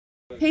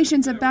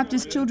Patients at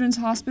Baptist Children's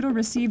Hospital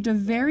received a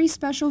very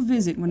special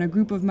visit when a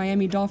group of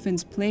Miami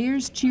Dolphins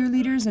players,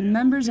 cheerleaders, and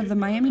members of the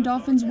Miami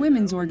Dolphins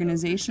women's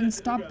organization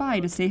stopped by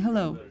to say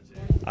hello.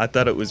 I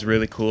thought it was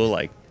really cool.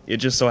 Like, it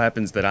just so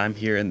happens that I'm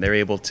here and they're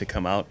able to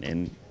come out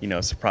and,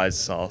 surprise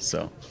us all.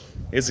 So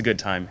it's a good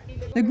time.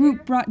 The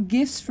group brought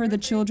gifts for the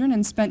children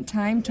and spent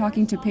time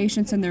talking to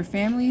patients and their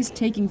families,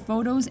 taking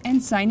photos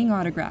and signing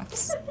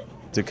autographs.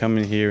 To come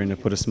in here and to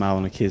put a smile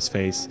on a kid's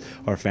face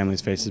or a family's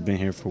face has been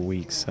here for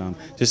weeks.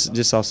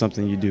 Just off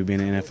something you do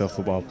being an NFL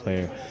football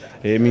player.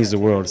 It means the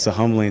world. It's a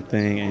humbling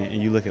thing,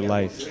 and you look at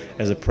life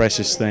as a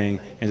precious thing.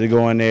 And to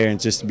go in there and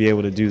just to be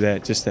able to do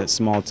that, just that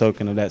small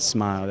token of that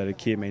smile that a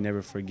kid may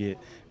never forget,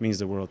 means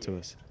the world to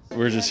us.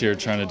 We're just here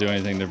trying to do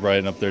anything to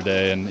brighten up their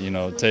day and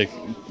take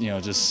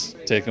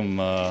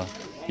them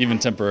even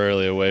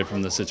temporarily away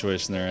from the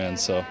situation they're in.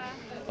 So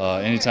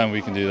anytime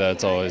we can do that,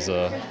 it's always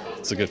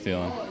it's a good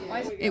feeling.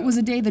 It was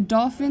a day the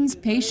Dolphins,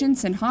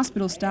 patients, and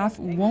hospital staff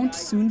won't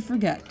soon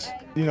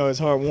forget. It's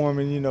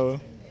heartwarming.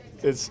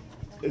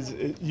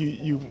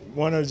 You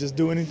want to just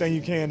do anything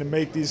you can to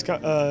make these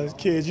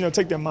kids,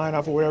 take their mind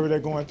off of whatever they're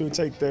going through,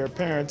 take their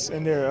parents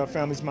and their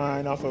family's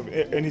mind off of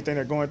anything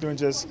they're going through, and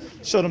just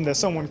show them that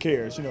someone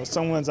cares.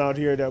 Someone's out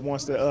here that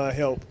wants to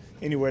help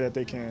anywhere that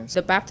they can.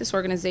 The Baptist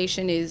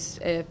organization is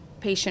a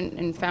patient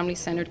and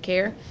family-centered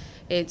care.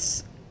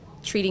 It's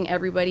treating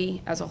everybody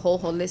as a whole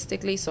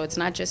holistically, so it's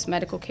not just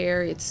medical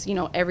care, it's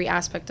every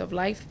aspect of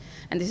life,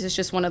 and this is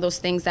just one of those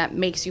things that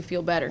makes you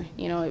feel better.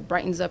 It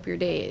brightens up your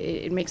day,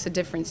 it makes a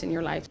difference in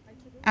your life.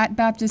 At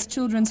Baptist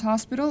Children's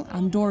Hospital,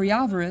 I'm Dori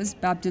Alvarez,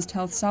 Baptist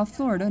Health South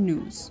Florida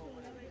News.